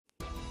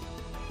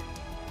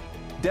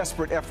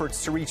desperate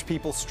efforts to reach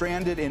people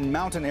stranded in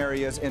mountain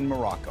areas in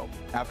Morocco.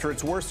 After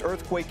its worst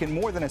earthquake in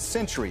more than a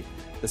century,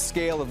 the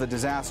scale of the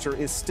disaster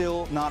is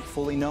still not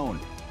fully known.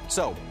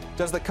 So,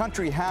 does the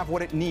country have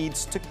what it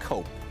needs to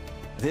cope?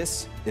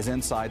 This is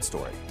Inside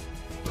Story.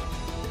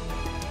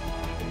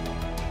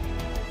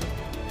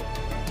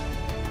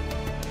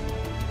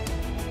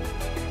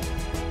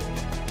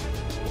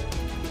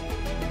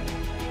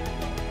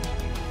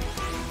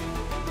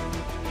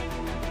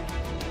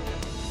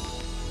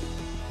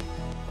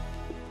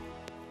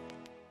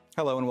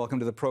 Hello and welcome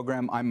to the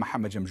program. I'm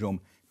Mohammed Jamjoom.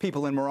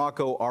 People in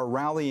Morocco are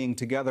rallying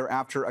together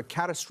after a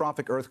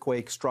catastrophic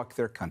earthquake struck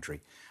their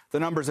country.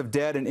 The numbers of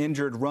dead and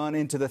injured run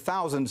into the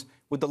thousands,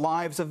 with the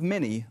lives of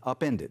many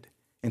upended.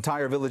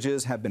 Entire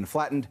villages have been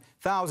flattened,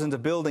 thousands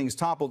of buildings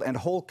toppled, and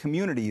whole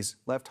communities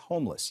left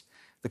homeless.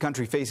 The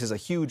country faces a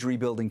huge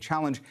rebuilding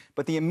challenge,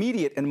 but the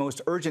immediate and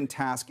most urgent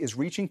task is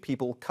reaching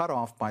people cut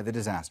off by the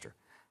disaster.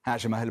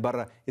 Hassan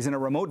Lemtouni is in a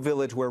remote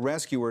village where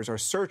rescuers are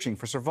searching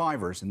for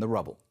survivors in the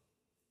rubble.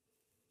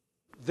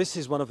 This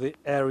is one of the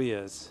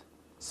areas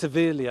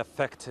severely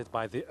affected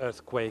by the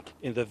earthquake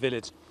in the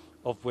village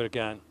of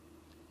Wirgan.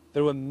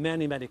 There were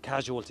many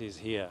casualties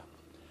here,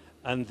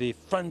 and the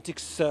frantic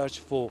search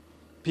for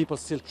people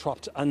still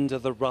trapped under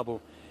the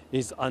rubble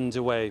is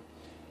underway.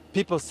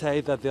 People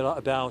say that there are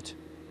about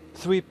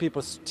 3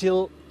 people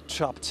still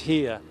trapped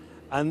here,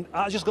 and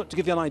I just got to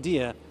give you an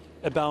idea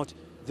about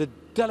the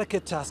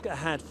delicate task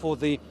ahead for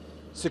the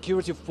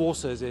security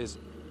forces is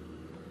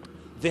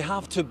they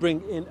have to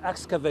bring in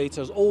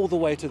excavators all the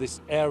way to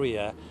this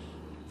area.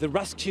 The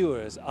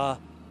rescuers are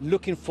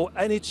looking for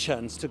any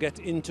chance to get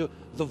into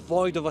the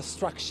void of a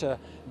structure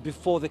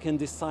before they can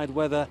decide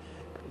whether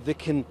they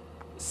can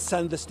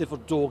send the sniffer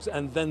dogs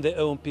and then their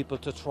own people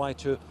to try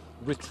to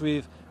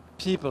retrieve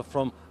people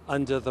from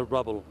under the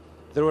rubble.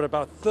 There were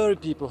about 30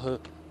 people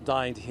who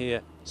died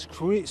here.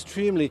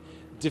 Extremely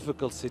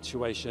difficult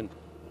situation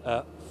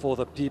for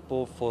the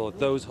people, for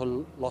those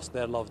who lost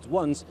their loved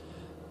ones,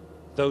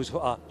 those who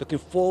are looking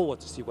forward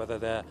to see whether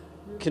they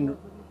can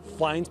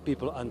find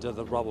people under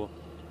the rubble,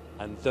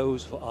 and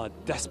those who are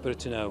desperate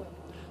to know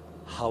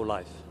how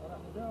life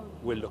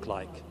will look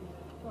like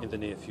in the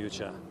near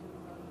future.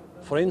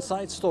 For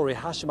Inside Story,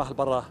 Hassan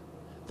Lemtouni,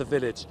 the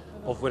village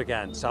of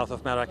Wirgan, south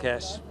of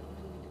Marrakesh.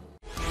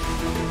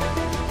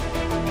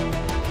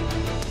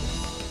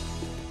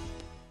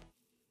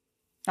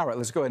 All right,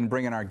 let's go ahead and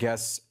bring in our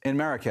guests. In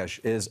Marrakesh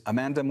is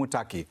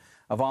Mouttaki,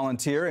 a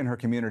volunteer in her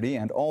community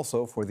and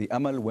also for the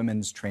Amal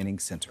Women's Training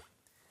Center.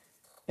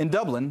 In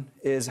Dublin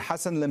is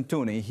Hassan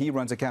Lemtouni. He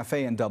runs a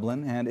cafe in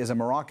Dublin and is a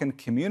Moroccan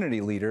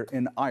community leader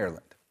in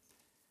Ireland.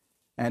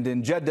 And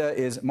in Jeddah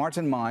is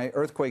Martin Mai,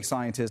 earthquake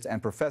scientist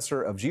and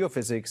professor of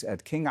geophysics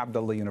at King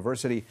Abdullah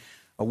University.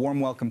 A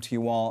warm welcome to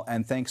you all,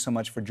 and thanks so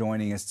much for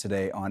joining us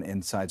today on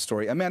Inside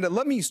Story. Amanda,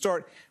 let me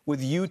start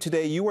with you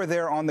today. You are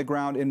there on the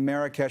ground in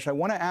Marrakesh. I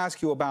want to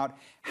ask you about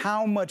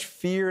how much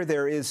fear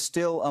there is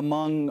still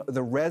among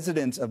the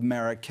residents of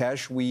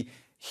Marrakesh. We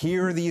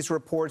hear these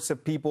reports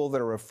of people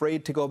that are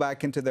afraid to go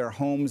back into their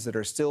homes, that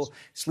are still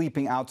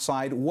sleeping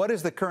outside. What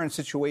is the current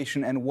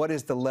situation, and what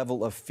is the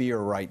level of fear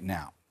right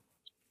now?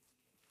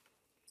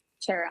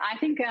 Sure. I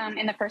think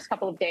in the first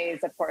couple of days,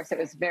 of course, it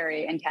was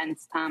very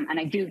intense. And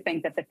I do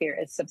think that the fear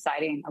is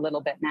subsiding a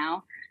little bit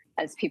now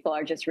as people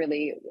are just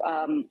really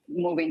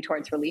moving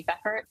towards relief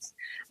efforts.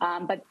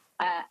 But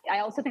I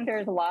also think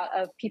there's a lot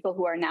of people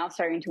who are now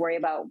starting to worry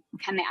about,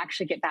 can they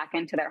actually get back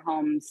into their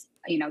homes,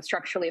 you know,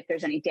 structurally, if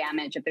there's any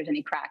damage, if there's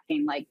any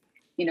cracking, like,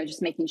 you know,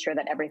 just making sure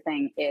that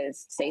everything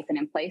is safe and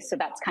in place. So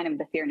that's kind of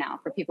the fear now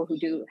for people who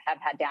do have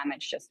had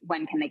damage. Just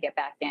when can they get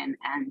back in,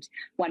 and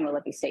when will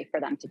it be safe for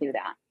them to do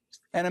that?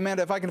 And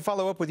Amanda, if I can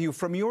follow up with you,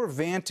 from your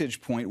vantage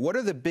point, what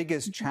are the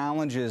biggest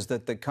challenges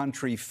that the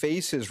country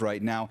faces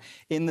right now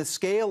in the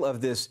scale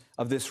of this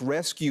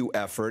rescue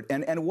effort,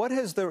 and what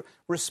has the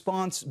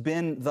response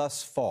been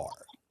thus far?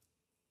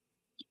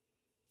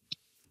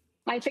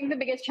 I think the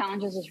biggest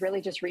challenges is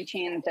really just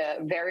reaching the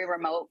very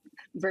remote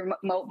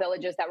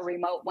villages that were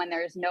remote when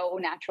there is no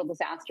natural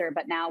disaster,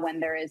 but now when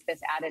there is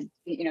this added,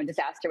 you know,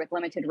 disaster with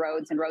limited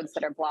roads and roads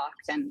that are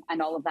blocked and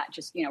all of that,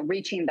 just, you know,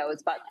 reaching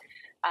those. But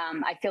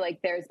I feel like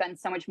there's been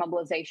so much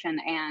mobilization,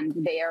 and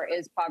there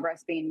is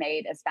progress being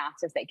made as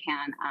fast as they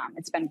can.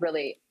 It's been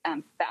really,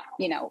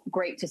 you know,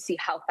 great to see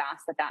how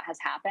fast that has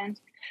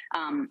happened.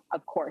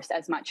 Of course,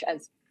 as much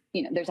as,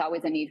 you know, there's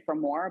always a need for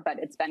more, but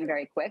it's been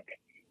very quick.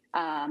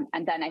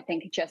 And then I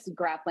think just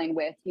grappling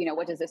with, you know,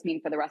 what does this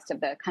mean for the rest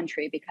of the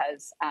country?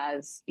 Because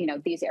as, you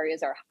know, these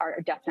areas are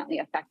definitely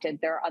affected.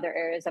 There are other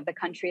areas of the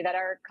country that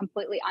are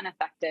completely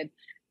unaffected,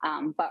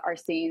 but are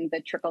seeing the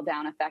trickle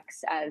down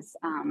effects as,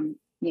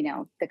 you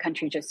know, the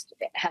country just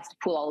has to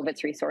pool all of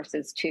its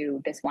resources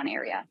to this one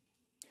area.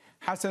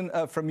 Hassan,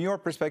 from your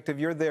perspective,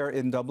 you're there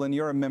in Dublin.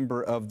 You're a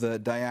member of the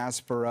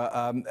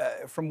diaspora.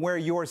 From where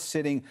you're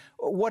sitting,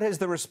 what has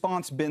the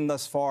response been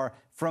thus far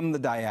from the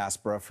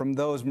diaspora, from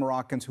those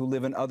Moroccans who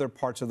live in other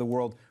parts of the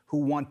world who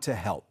want to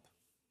help?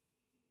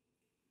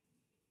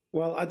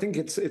 Well, I think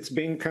it's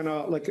been kind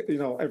of like, you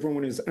know,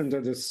 everyone is under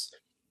this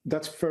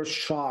that first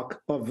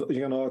shock of,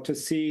 you know, to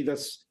see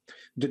this,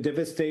 the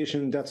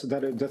devastation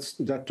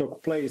that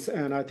took place.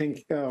 And I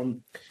think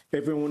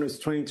everyone is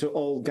trying to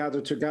all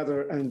gather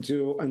together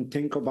and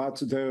think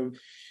about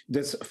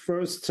this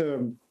first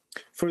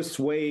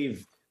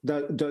wave.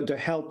 The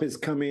help is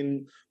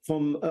coming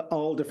from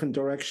all different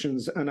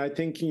directions. And I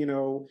think, you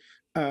know,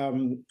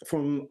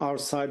 from our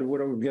side, we're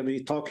going to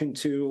be talking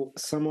to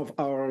some of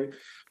our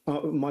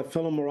my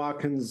fellow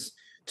Moroccans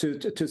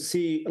to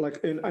see, like,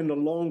 in the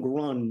long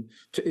run,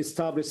 to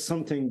establish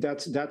something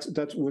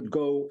that would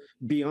go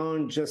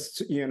beyond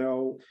just, you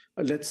know,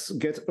 let's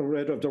get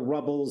rid of the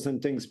rubbles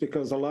and things,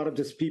 because a lot of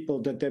these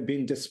people that they've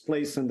been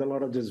displaced in a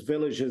lot of these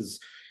villages.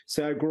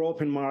 So I grew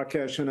up in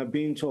Marrakesh and I've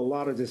been to a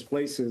lot of these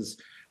places,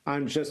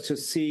 and just to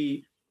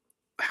see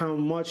how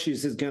much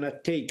is it going to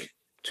take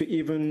to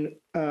even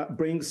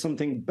bring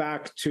something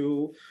back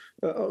to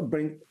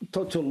bring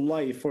to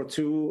life, or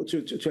to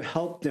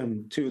help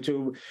them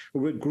to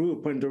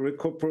regroup and to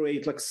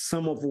recuperate, like,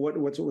 some of what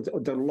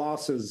the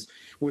losses,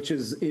 which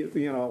is,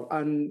 you know,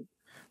 and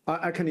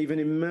I can even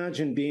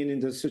imagine being in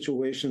those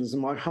situations.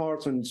 My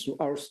heart and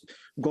our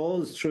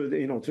goes through,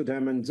 you know, to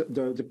them and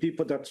the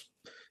people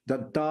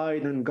that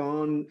died and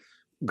gone.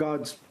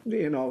 God's,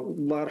 you know,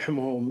 Allah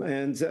yarhamhum.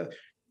 And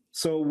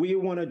so we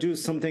want to do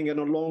something in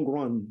the long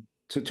run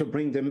to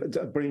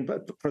bring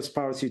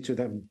prosperity to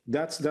them.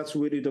 That's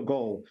really the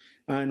goal,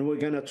 and we're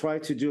going to try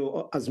to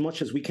do as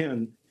much as we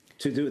can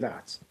to do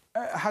that.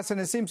 Hassan,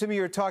 it seems to me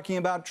you're talking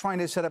about trying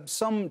to set up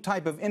some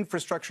type of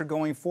infrastructure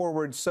going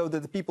forward so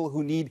that the people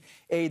who need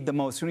aid the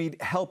most, who need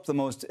help the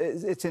most,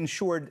 it's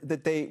ensured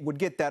that they would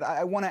get that.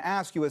 I want to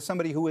ask you, as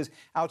somebody who is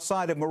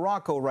outside of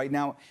Morocco right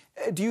now,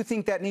 do you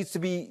think that needs to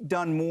be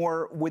done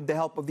more with the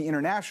help of the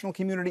international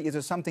community? Is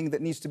it something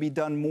that needs to be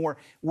done more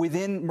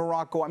within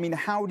Morocco? I mean,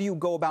 how do you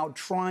go about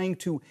trying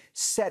to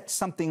set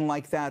something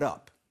like that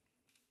up?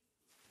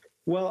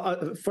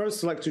 Well,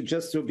 first, like,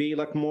 to be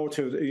like more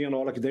to, you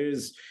know, like, there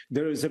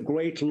is a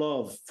great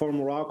love for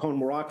Morocco and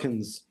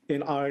Moroccans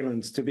in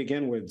Ireland to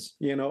begin with.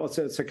 You know,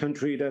 it's a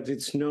country that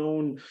it's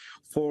known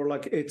for,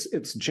 like,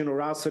 its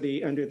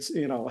generosity and its,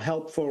 you know,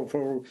 help for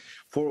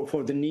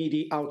the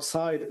needy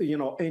outside, you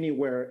know,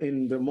 anywhere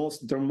in the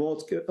most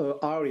remote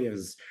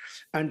areas.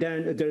 And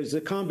then there's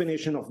a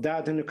combination of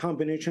that, and a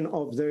combination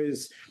of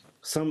there's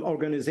some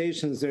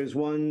organizations. There's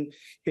one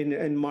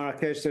in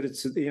Marrakesh that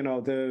it's, you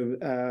know,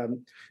 the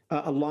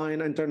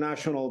Lion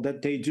International,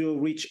 that they do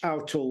reach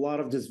out to a lot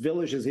of these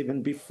villages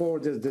even before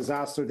this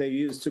disaster. They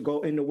used to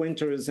go in the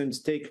winters and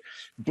take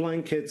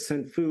blankets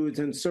and foods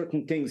and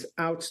certain things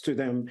out to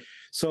them.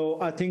 So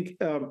I think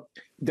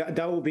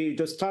that will be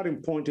the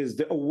starting point, is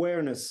the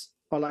awareness,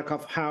 or like,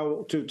 of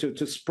how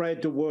to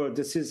spread the word.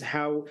 This is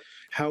how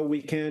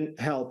we can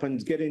help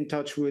and get in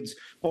touch with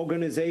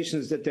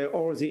organizations that they're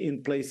already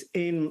in place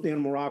in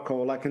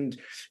Morocco, like, and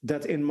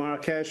that in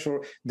Marrakesh,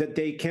 or that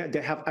they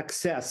have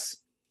access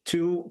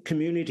to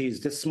communities,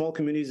 the small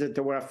communities that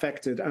were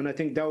affected. And I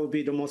think that would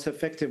be the most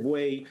effective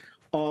way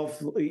of,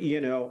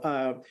 you know,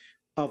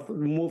 of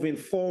moving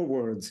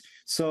forwards.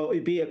 So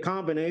it'd be a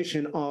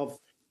combination of,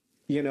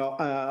 you know,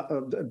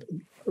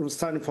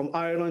 starting from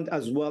Ireland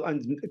as well,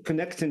 and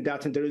connecting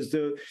that. And there is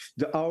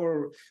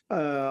our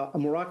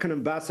Moroccan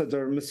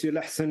ambassador, Monsieur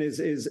Hassan,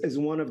 is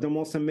one of the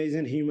most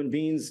amazing human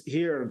beings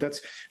here that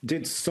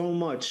did so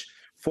much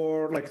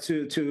for, like,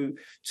 to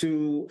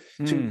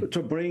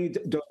bring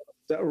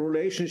the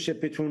relationship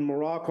between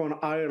Morocco and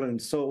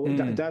Ireland. So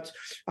that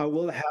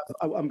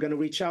I'm going to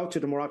reach out to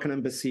the Moroccan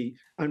embassy,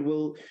 and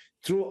we'll,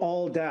 through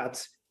all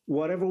that,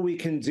 whatever we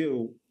can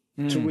do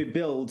to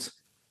rebuild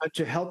and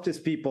to help these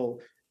people,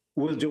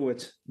 we'll do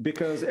it.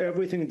 Because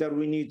everything that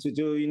we need to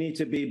do, you need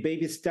to be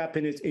baby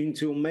stepping it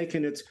into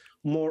making it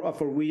more of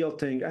a real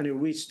thing, and it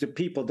reach the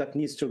people that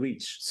needs to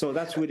reach. So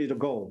that's really the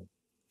goal.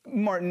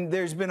 Martin,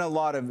 there's been a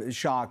lot of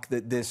shock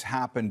that this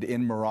happened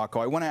in Morocco.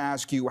 I want to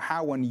ask you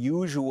how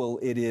unusual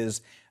it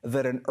is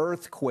that an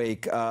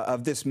earthquake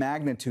of this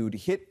magnitude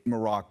hit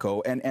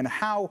Morocco, and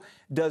how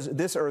does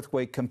this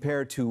earthquake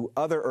compare to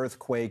other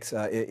earthquakes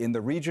in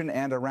the region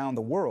and around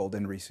the world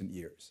in recent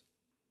years?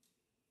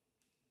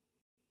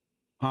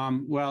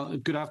 Well,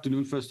 good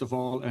afternoon, first of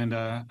all. And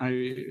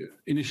I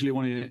initially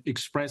want to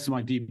express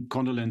my deep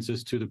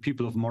condolences to the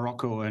people of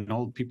Morocco and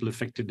all people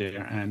affected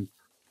there, and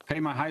pay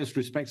my highest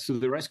respects to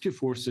the rescue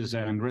forces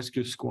and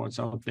rescue squads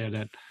out there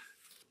that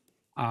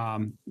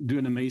do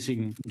an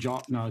amazing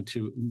job now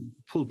to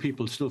pull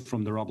people still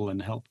from the rubble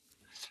and help.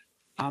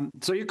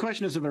 So your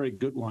question is a very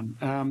good one.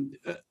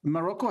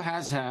 Morocco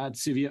has had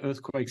severe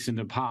earthquakes in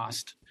the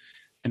past.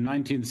 In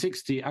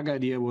 1960,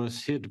 Agadir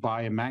was hit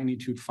by a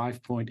magnitude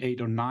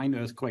 5.8 or 9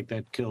 earthquake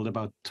that killed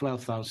about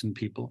 12,000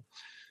 people.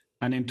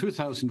 And in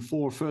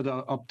 2004,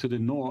 further up to the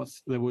north,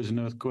 there was an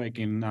earthquake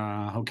in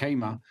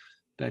Hokeima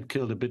that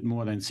killed a bit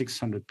more than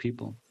 600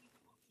 people.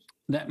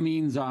 That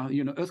means,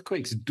 you know,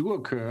 earthquakes do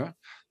occur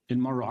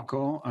in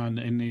Morocco and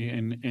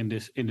in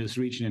this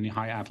region in the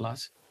High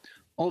Atlas,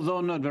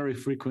 although not very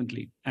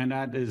frequently. And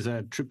that is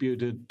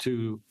attributed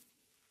to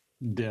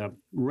the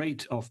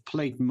rate of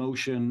plate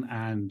motion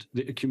and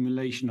the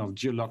accumulation of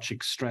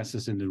geologic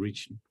stresses in the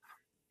region.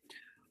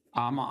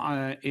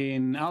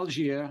 In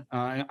Algeria,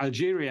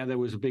 there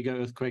was a bigger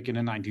earthquake in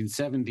the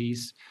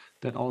 1970s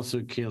that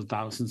also killed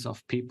thousands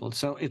of people.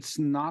 So it's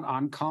not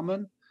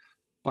uncommon,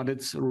 but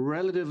it's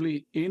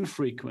relatively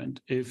infrequent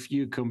if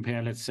you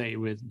compare, let's say,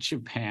 with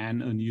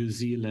Japan or New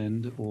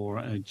Zealand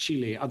or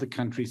Chile, other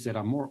countries that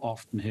are more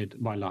often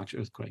hit by large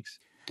earthquakes.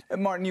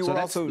 Martin, you were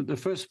also the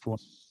first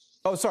point.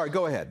 Oh, sorry,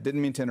 go ahead.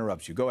 Didn't mean to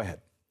interrupt you. Go ahead.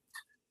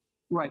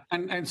 Right.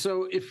 And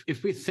so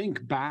if we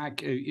think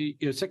back,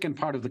 your second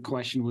part of the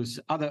question was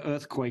other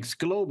earthquakes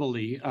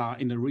globally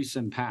in the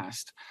recent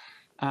past.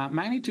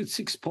 Magnitude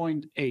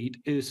 6.8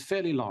 is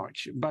fairly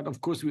large, but of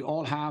course we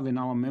all have in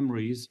our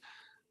memories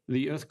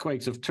the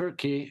earthquakes of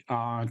Turkey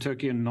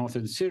and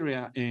northern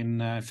Syria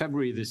in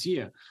February this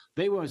year.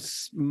 They were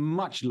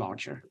much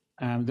larger.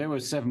 They were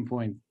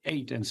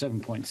 7.8 and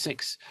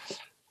 7.6.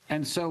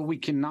 And so we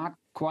cannot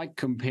quite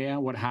compare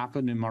what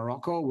happened in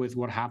Morocco with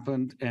what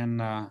happened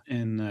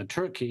in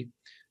Turkey.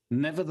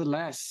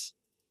 Nevertheless,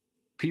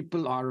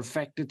 people are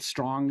affected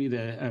strongly.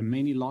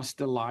 Many lost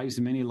their lives,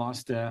 many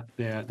lost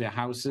their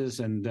houses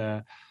and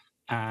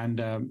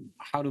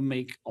how to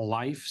make a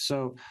life.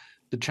 So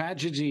the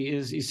tragedy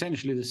is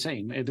essentially the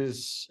same. It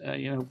is,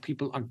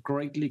 people are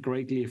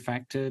greatly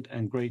affected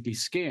and greatly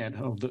scared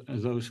of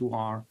those who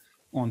are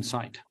on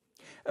site.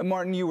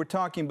 Martin, you were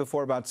talking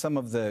before about some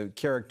of the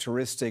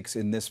characteristics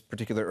in this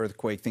particular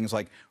earthquake, things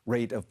like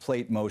rate of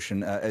plate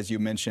motion, as you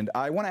mentioned.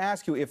 I want to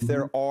ask you if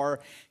there are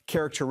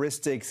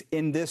characteristics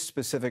in this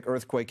specific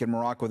earthquake in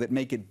Morocco that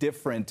make it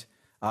different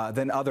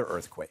than other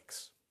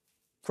earthquakes,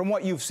 from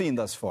what you've seen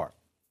thus far.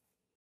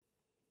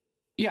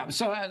 Yeah,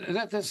 so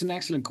that's an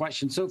excellent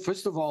question. So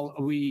first of all,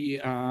 we,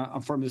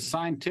 from the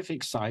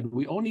scientific side,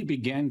 we only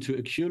began to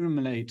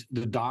accumulate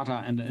the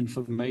data and the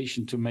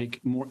information to make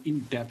more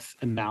in-depth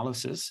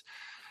analysis.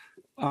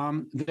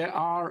 There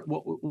are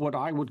what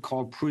I would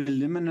call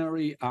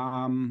preliminary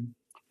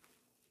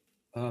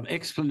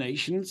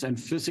explanations and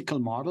physical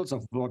models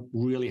of what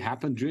really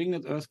happened during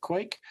that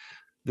earthquake.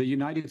 The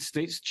United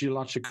States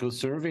Geological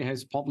Survey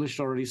has published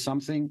already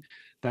something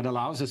that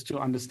allows us to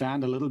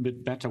understand a little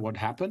bit better what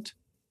happened.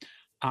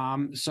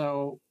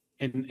 So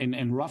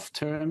in rough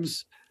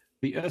terms,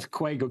 the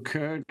earthquake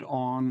occurred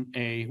on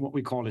what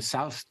we call a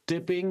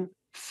south-dipping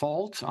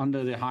fault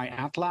under the High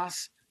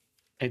Atlas.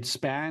 It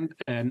spanned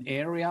an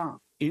area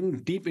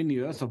deep in the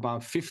earth,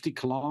 about 50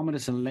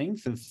 kilometers in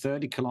length and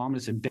 30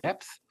 kilometers in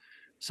depth.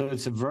 So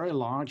it's a very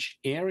large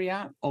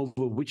area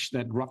over which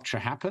that rupture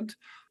happened.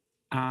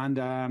 And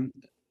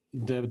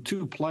the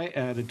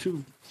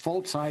two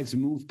fault sides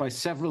moved by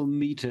several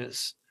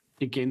meters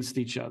against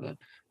each other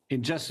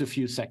in just a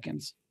few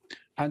seconds.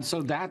 And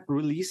so that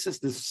releases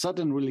the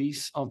sudden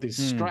release of the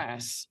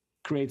stress,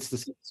 creates the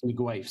seismic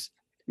waves.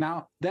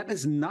 Now, that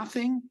is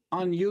nothing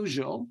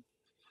unusual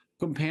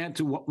compared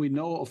to what we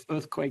know of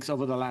earthquakes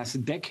over the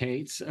last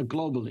decades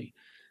globally.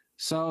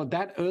 So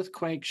that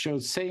earthquake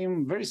shows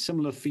very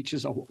similar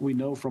features of what we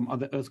know from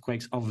other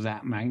earthquakes of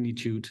that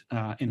magnitude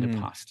in the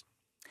past.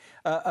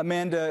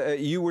 Amanda,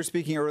 you were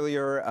speaking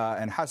earlier,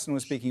 and Hassan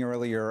was speaking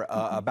earlier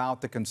about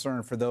the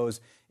concern for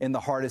those in the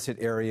hardest hit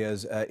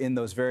areas, in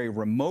those very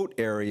remote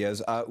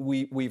areas.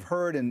 We've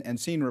heard and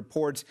seen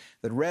reports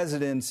that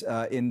residents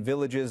in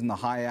villages in the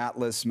High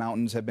Atlas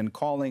Mountains have been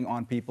calling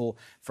on people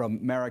from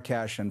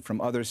Marrakesh and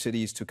from other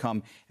cities to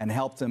come and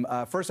help them.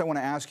 First, I want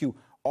to ask you,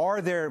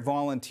 are there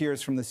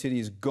volunteers from the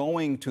cities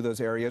going to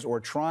those areas or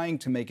trying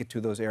to make it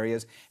to those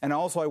areas? And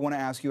also, I want to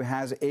ask you,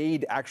 has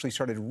aid actually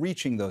started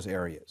reaching those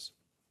areas?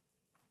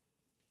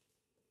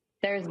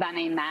 There's been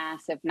a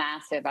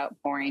massive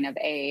outpouring of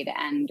aid,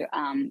 and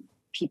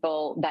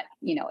people that,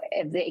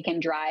 if they can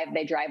drive,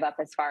 they drive up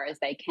as far as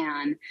they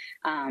can.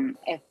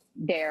 If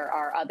there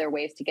are other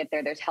ways to get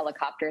there, there's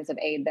helicopters of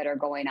aid that are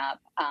going up.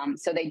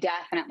 So they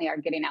definitely are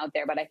getting out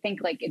there. But I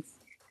think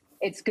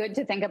it's good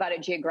to think about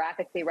it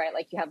geographically, right?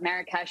 Like you have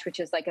Marrakesh,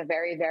 which is like a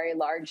very, very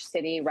large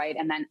city, right?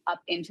 And then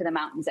up into the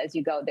mountains as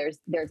you go, there's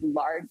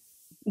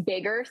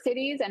bigger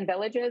cities and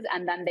villages,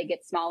 and then they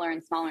get smaller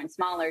and smaller and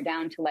smaller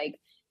down to like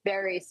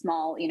very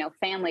small,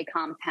 family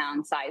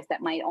compound size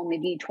that might only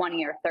be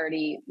 20 or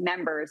 30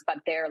 members, but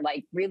they're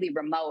like really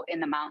remote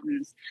in the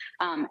mountains.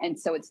 And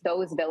so it's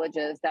those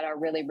villages that are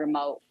really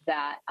remote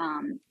that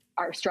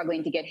are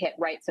struggling to get hit,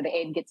 right? So the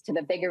aid gets to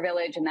the bigger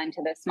village and then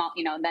to the small,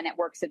 then it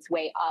works its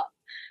way up.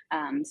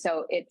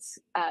 So it's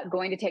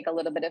going to take a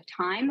little bit of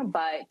time,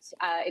 but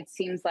it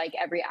seems like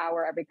every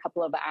hour, every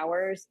couple of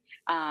hours,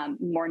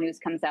 more news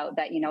comes out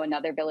that,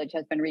 another village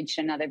has been reached,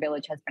 another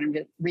village has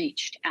been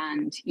reached.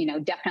 And,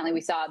 definitely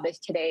we saw this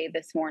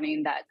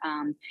morning that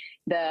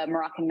the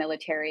Moroccan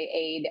military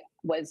aid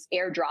was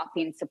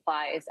airdropping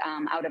supplies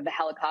out of the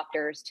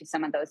helicopters to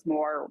some of those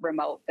more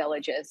remote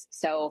villages.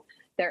 So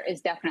there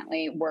is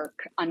definitely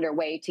work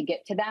underway to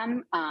get to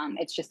them.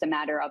 It's just a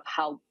matter of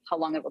how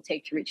long it will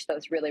take to reach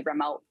those really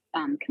remote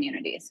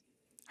communities.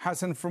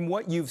 Hassan, from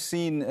what you've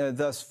seen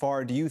thus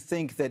far, do you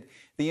think that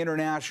the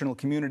international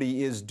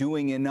community is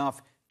doing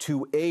enough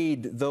to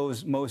aid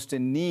those most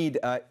in need,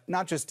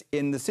 not just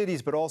in the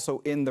cities, but also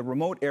in the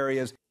remote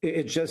areas?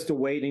 It's just a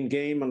waiting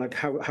game, and like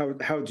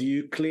how do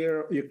you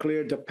clear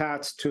the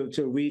path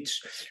to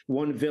reach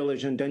one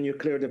village, and then you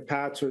clear the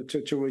path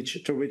to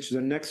reach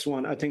the next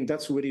one. I think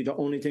that's really the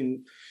only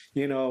thing,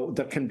 you know,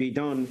 that can be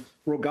done,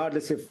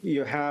 regardless if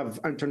you have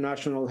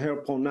international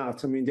help or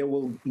not. I mean, they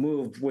will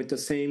move with the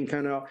same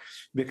kind of,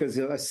 because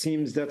it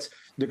seems that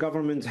the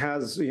government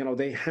has, you know,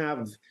 they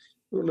have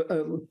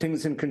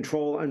things in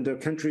control, and the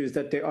countries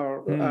that they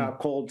are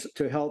called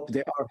to help,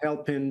 they are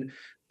helping,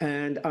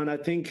 and I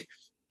think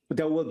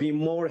there will be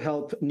more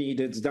help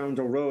needed down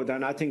the road.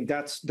 And I think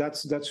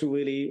that's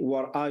really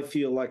what I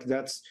feel like.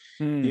 That's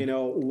you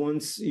know,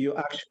 once you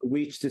actually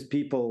reach these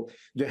people,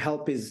 the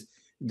help is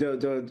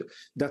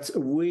that's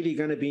really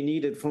going to be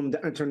needed from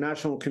the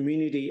international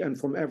community and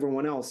from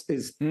everyone else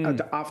is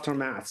the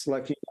aftermath,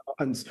 like, you know,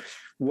 and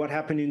what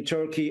happened in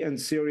Turkey and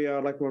Syria,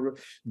 like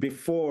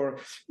before.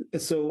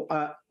 So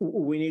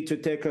we need to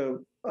take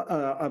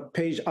a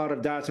page out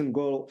of that and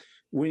go.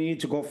 We need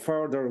to go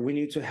further. We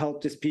need to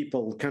help these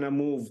people kind of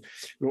move,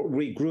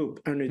 regroup,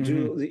 and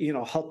do, you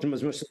know, help them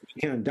as much as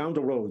we can down the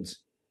roads.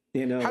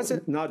 You know,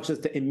 not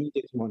just the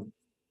immediate one.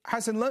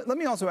 Hassan, let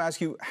me also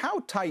ask you, how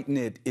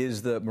tight-knit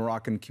is the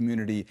Moroccan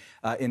community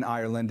in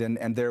Ireland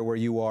and there where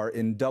you are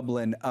in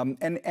Dublin?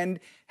 And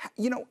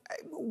you know,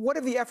 what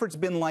have the efforts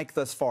been like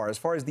thus far, as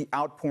far as the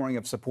outpouring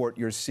of support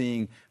you're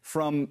seeing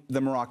from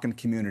the Moroccan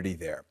community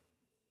there?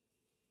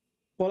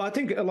 Well, I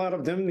think a lot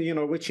of them, you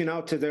know, reaching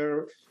out to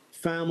their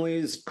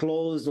families,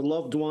 close,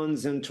 loved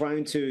ones, and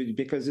trying to,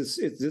 because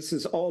this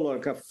is all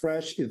like a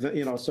fresh event,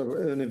 you know, so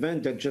an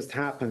event that just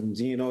happened,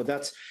 you know,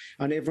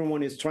 and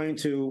everyone is trying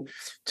to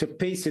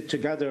piece it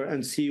together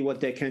and see what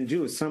they can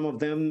do. Some of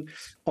them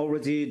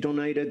already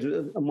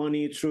donated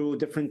money through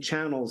different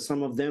channels.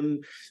 Some of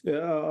them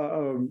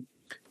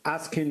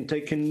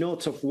taking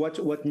notes of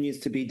what needs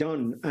to be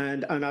done.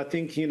 And I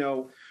think, you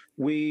know,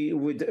 we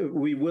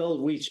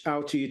will reach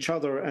out to each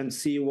other and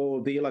see what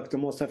will be like the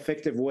most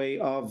effective way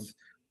of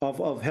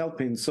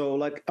helping. So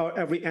like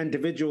every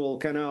individual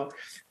kind of,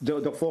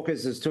 the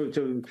focus is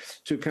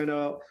to kind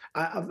of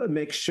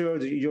make sure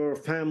that your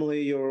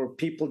family, your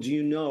people,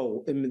 you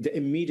know, the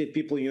immediate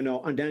people, you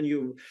know, and then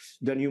you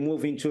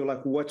move into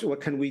like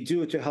what can we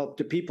do to help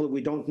the people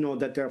we don't know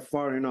that they're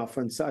far enough.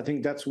 And so I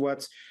think that's where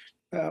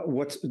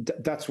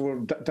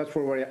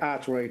we're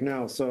at right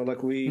now. So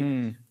like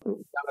we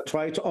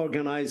try to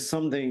organize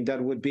something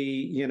that would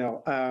be, you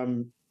know,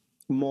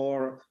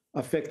 more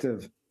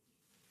effective.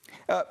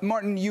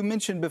 Martin, you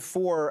mentioned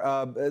before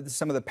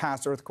some of the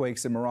past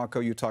earthquakes in Morocco.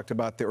 You talked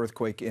about the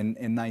earthquake in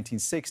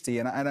 1960,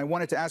 and I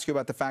wanted to ask you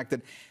about the fact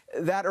that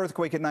that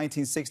earthquake in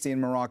 1960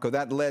 in Morocco,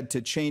 that led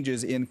to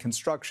changes in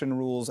construction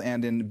rules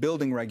and in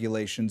building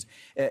regulations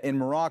in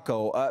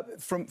Morocco.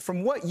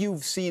 From what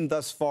you've seen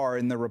thus far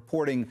in the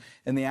reporting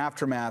in the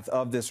aftermath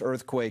of this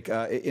earthquake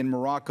in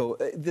Morocco,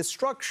 the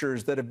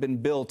structures that have been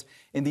built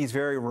in these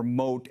very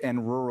remote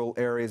and rural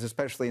areas,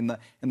 especially in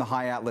the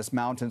high Atlas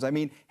Mountains, I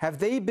mean, have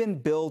they been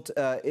built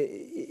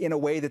in a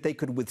way that they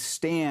could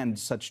withstand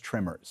such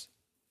tremors?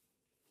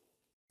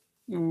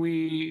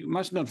 We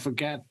must not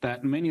forget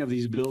that many of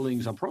these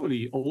buildings are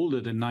probably older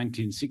than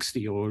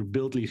 1960 or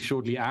built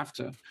shortly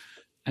after.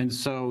 And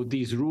so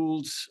these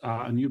rules,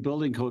 a new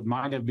building code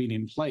might have been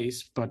in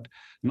place, but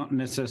not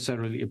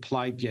necessarily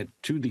applied yet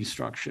to these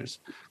structures.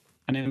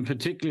 And in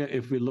particular,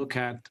 if we look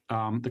at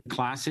the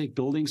classic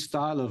building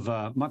style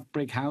of mud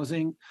brick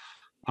housing,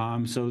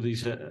 so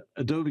these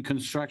adobe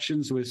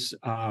constructions with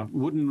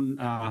wooden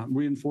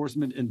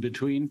reinforcement in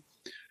between,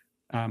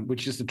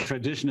 which is the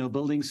traditional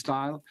building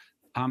style,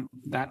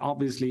 that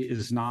obviously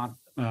is not,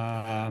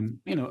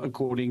 you know,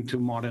 according to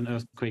modern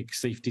earthquake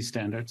safety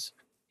standards.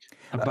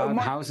 About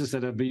houses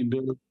that have been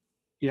built.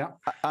 Yeah.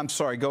 I'm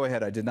sorry. Go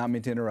ahead. I did not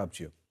mean to interrupt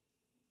you.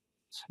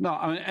 No,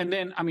 and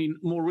then, I mean,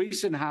 more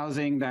recent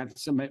housing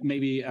that's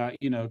maybe,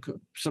 you know,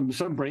 some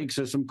bricks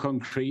or some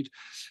concrete.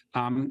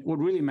 What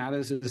really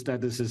matters is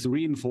that this is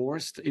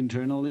reinforced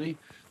internally.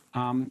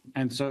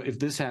 And so if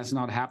this has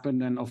not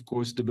happened, then, of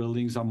course, the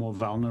buildings are more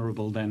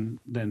vulnerable than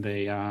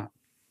they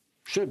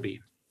should be.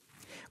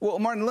 Well,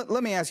 Martin,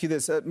 let me ask you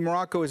this.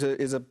 Morocco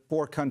is a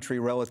poor country,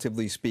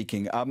 relatively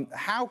speaking.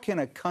 How can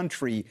a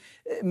country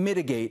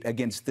mitigate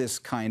against this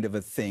kind of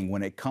a thing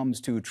when it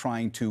comes to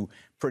trying to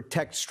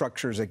protect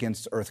structures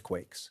against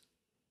earthquakes?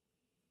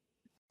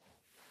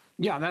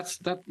 Yeah,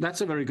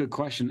 that's a very good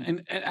question. And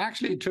it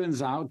actually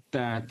turns out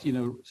that, you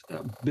know,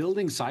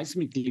 building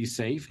seismically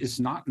safe is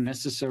not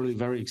necessarily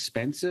very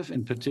expensive,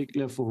 in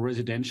particular for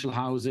residential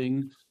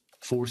housing,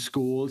 for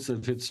schools,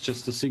 if it's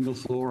just a single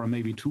floor or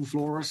maybe two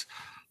floors.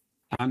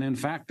 And in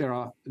fact, there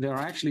are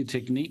actually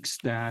techniques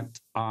that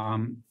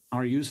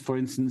are used, for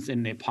instance,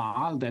 in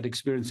Nepal that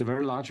experienced a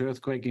very large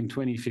earthquake in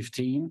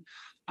 2015,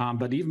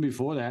 but even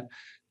before that,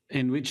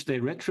 in which they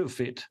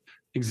retrofit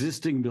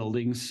existing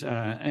buildings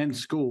and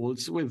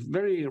schools with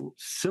very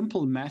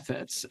simple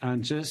methods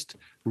and just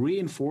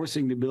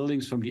reinforcing the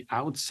buildings from the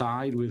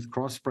outside with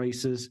cross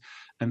braces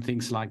and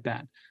things like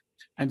that.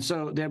 And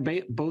so there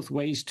are both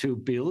ways to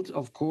build,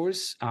 of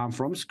course,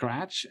 from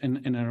scratch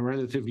in a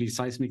relatively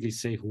seismically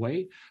safe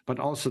way, but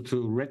also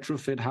to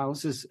retrofit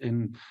houses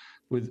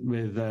with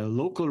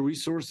local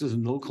resources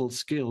and local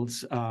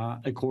skills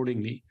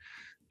accordingly,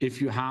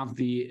 if you have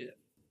the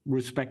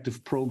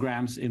respective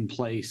programs in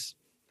place,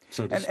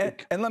 so to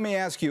speak. And let me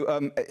ask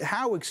you,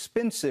 how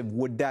expensive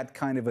would that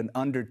kind of an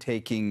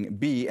undertaking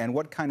be, and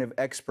what kind of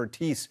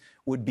expertise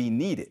would be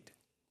needed?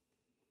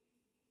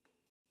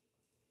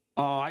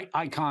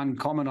 I can't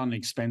comment on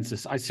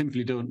expenses. I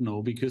simply don't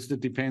know, because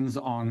it depends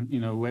on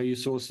where you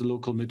source the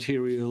local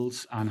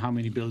materials and how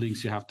many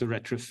buildings you have to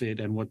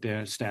retrofit and what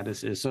their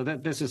status is. So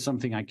this is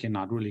something I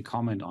cannot really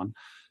comment on.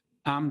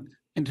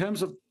 In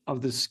terms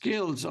of the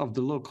skills of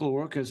the local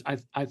workers,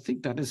 I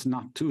think that is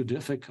not too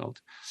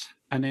difficult.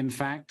 And in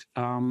fact,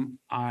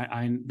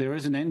 there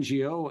is an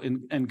NGO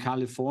in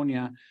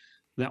California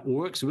that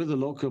works with the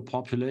local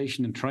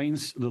population and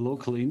trains the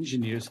local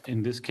engineers,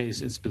 in this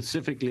case,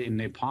 specifically in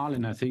Nepal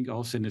and I think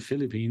also in the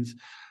Philippines,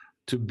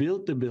 to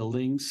build the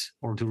buildings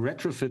or to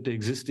retrofit the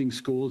existing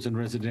schools and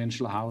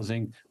residential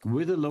housing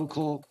with the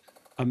local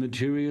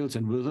materials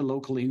and with the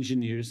local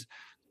engineers,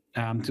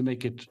 to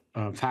make it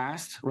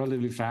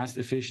relatively fast,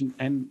 efficient,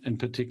 and in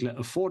particular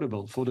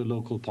affordable for the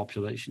local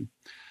population.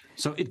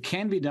 So it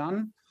can be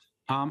done.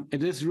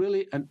 It is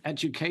really an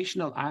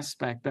educational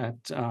aspect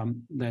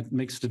that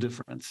makes the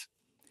difference.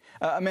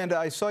 Amanda,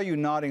 I saw you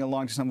nodding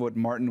along to some of what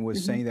Martin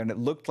was saying there, and it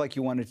looked like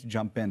you wanted to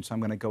jump in, so I'm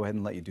going to go ahead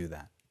and let you do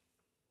that.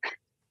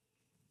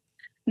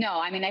 No,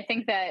 I mean, I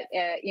think that,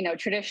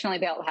 traditionally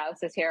built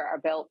houses here are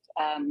built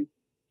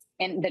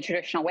in the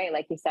traditional way,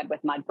 like you said,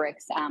 with mud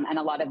bricks. And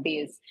a lot of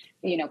these,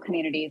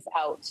 communities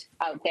out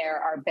there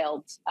are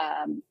built,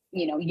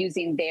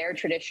 using their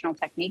traditional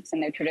techniques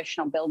and their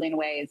traditional building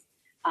ways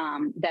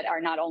that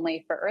are not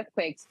only for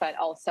earthquakes, but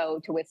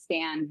also to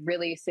withstand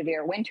really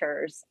severe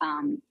winters.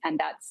 And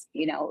that's,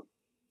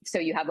 so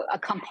you have a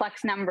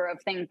complex number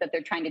of things that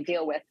they're trying to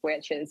deal with,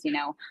 which is,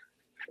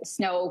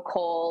 snow,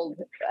 cold,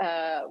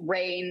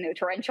 rain,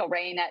 torrential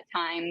rain at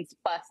times,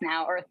 plus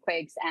now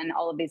earthquakes and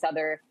all of these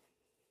other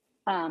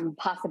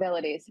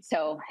possibilities.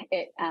 So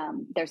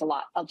there's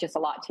just a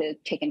lot to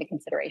take into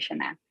consideration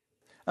there.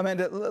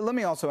 Amanda, let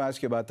me also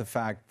ask you about the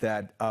fact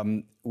that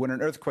when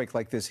an earthquake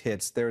like this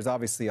hits, there's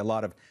obviously a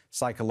lot of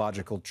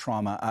psychological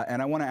trauma.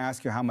 And I want to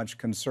ask you how much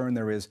concern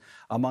there is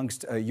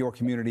amongst your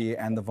community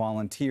and the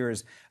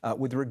volunteers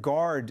with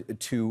regard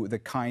to the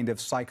kind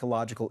of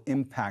psychological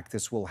impact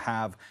this will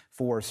have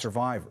for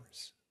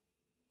survivors.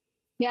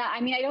 Yeah,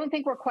 I mean, I don't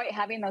think we're quite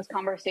having those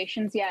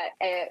conversations yet.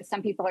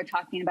 Some people are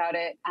talking about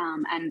it,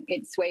 and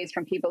it sways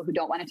from people who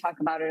don't want to talk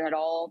about it at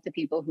all to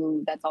people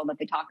who that's all that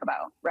they talk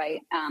about, right?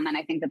 And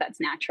I think that that's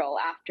natural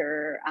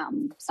after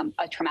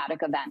a traumatic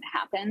event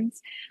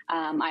happens.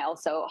 I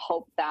also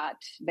hope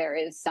that there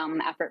is some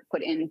effort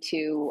put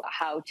into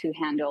how to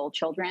handle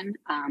children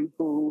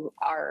who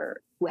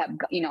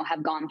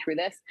have gone through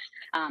this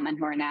and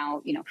who are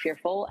now,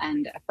 fearful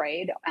and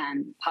afraid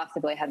and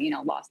possibly have,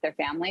 lost their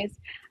families.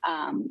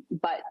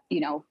 But,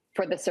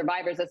 for the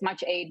survivors, as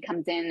much aid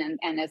comes in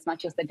and as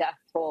much as the death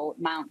toll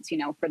mounts,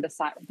 for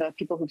the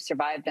people who've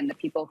survived and the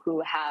people who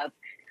have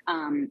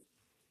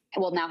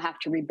will now have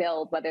to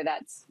rebuild, whether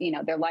that's,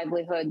 their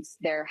livelihoods,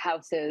 their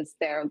houses,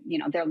 their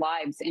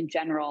lives in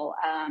general.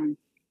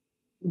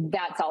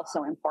 That's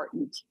also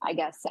important, I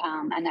guess.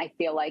 And I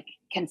feel like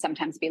can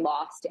sometimes be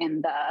lost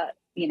in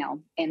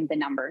the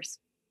numbers.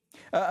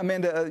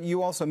 Amanda,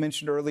 you also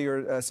mentioned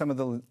earlier some of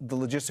the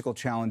logistical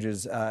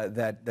challenges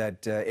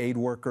that aid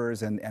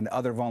workers and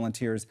other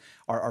volunteers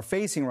are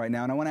facing right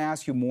now. And I want to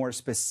ask you more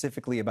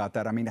specifically about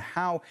that. I mean,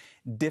 how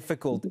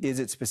difficult is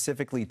it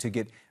specifically to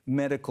get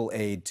medical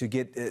aid, to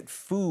get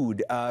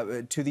food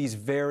to these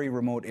very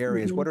remote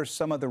areas? What are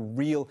some of the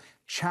real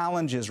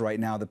challenges right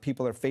now that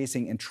people are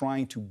facing in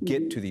trying to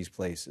get to these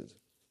places?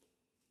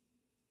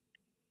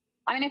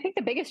 I mean, I think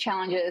the biggest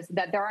challenge is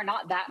that there are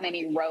not that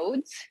many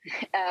roads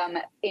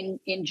in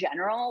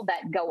general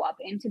that go up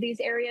into these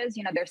areas.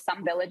 There's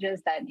some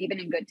villages that even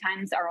in good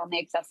times are only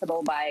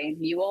accessible by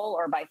mule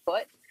or by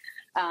foot.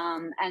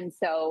 And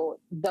so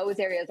those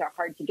areas are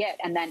hard to get.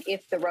 And then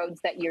if the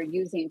roads that you're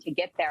using to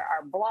get there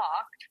are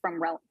blocked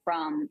from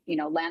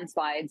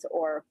landslides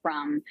or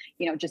from,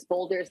 just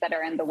boulders that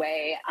are in the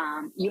way,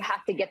 you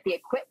have to get the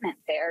equipment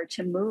there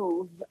to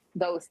move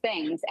those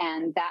things.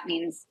 And that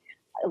means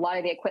a lot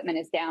of the equipment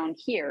is down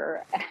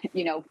here,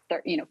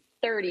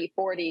 30,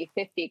 40,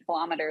 50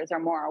 kilometers or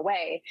more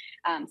away.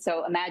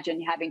 So imagine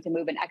having to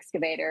move an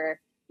excavator,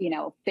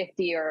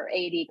 50 or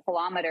 80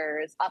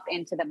 kilometers up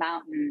into the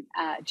mountain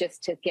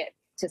just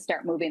to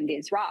start moving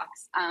these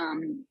rocks.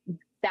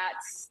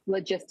 That's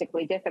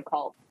logistically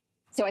difficult.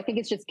 So I think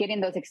it's just getting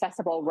those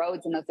accessible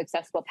roads and those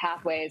accessible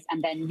pathways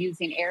and then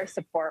using air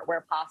support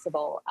where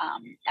possible.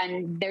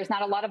 And there's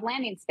not a lot of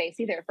landing space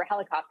either for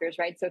helicopters,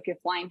 right? So if you're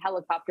flying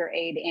helicopter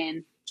aid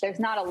in, there's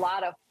not a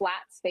lot of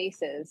flat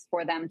spaces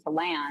for them to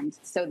land.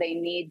 So they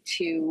need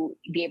to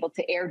be able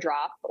to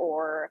airdrop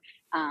or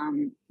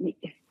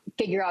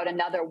figure out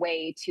another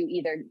way to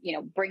either,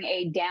 bring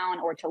aid down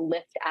or to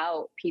lift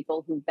out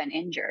people who've been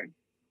injured.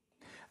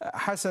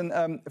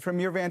 Hassan, from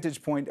your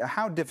vantage point,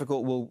 how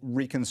difficult will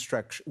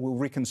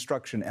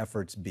reconstruction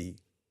efforts be?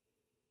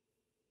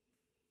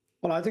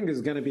 Well, I think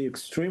it's going to be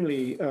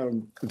extremely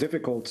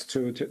difficult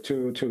to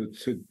do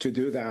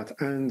that,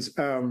 and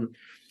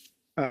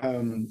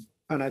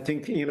I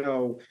think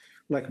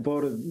like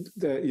both of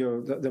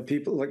the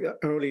people like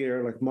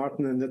earlier, like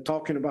Martin, and they're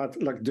talking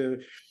about like to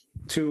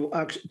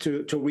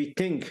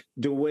rethink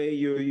the way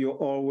you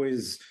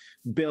always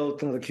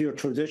built, like your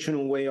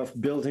traditional way of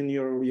building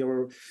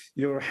your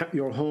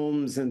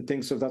homes and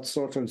things of that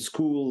sort, and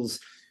schools,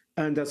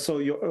 and that so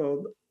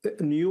your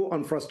new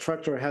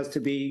infrastructure has to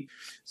be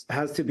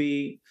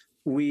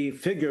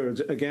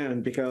refigured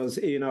again, because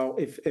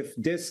if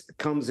this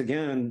comes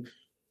again,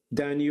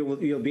 then you'll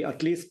be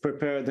at least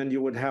prepared, and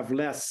you would have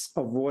less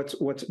of what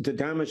the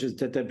damages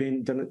that have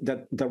been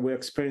that we're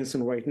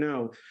experiencing right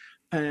now.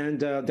 And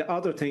the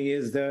other thing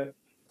is the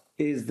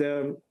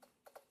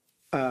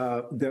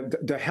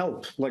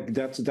help, like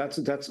that's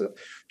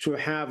to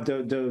have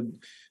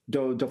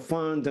the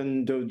fund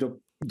and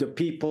the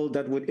people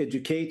that would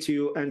educate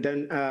you, and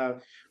then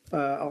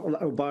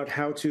about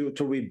how to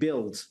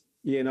rebuild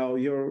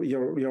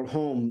your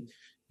home.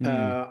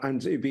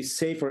 And it'd be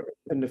safer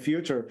in the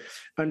future.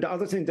 And the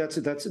other thing that's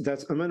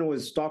Amal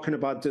was talking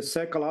about, the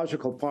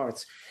psychological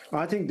parts.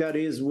 I think that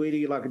is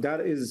really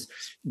that is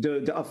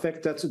the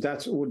effect that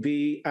would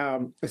be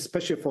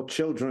especially for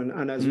children.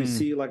 And as we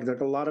see, like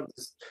a lot of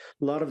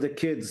the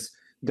kids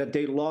that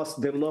they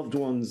lost their loved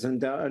ones, and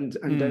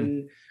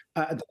then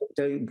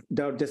they're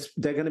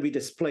going to be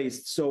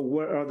displaced. So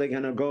where are they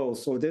going to go?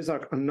 So there's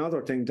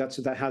another thing that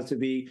has to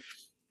be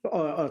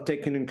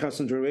taken in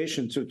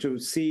consideration to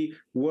see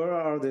where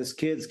are these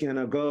kids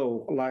gonna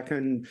go, like,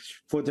 and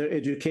for their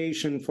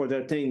education, for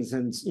their things,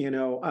 and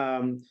so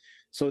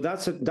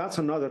that's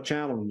another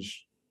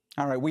challenge.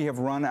 All right, we have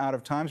run out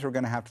of time, so we're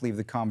going to have to leave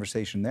the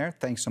conversation there.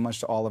 Thanks so much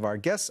to all of our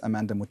guests,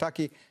 Amanda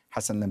Mouttaki,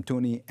 Hassan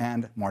Lemtouni,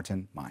 and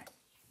Martin Mai.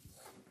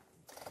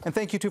 And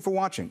thank you, too, for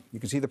watching. You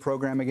can see the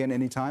program again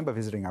anytime by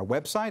visiting our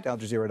website,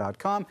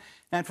 aljazeera.com.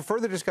 And for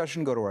further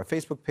discussion, go to our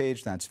Facebook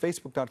page. That's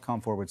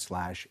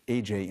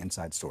facebook.com/AJ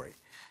Inside Story.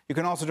 You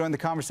can also join the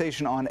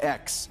conversation on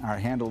X. Our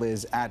handle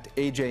is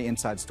 @AJ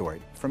Inside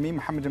Story. From me,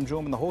 Mohammed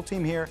Jamjoom, and the whole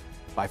team here,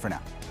 bye for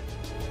now.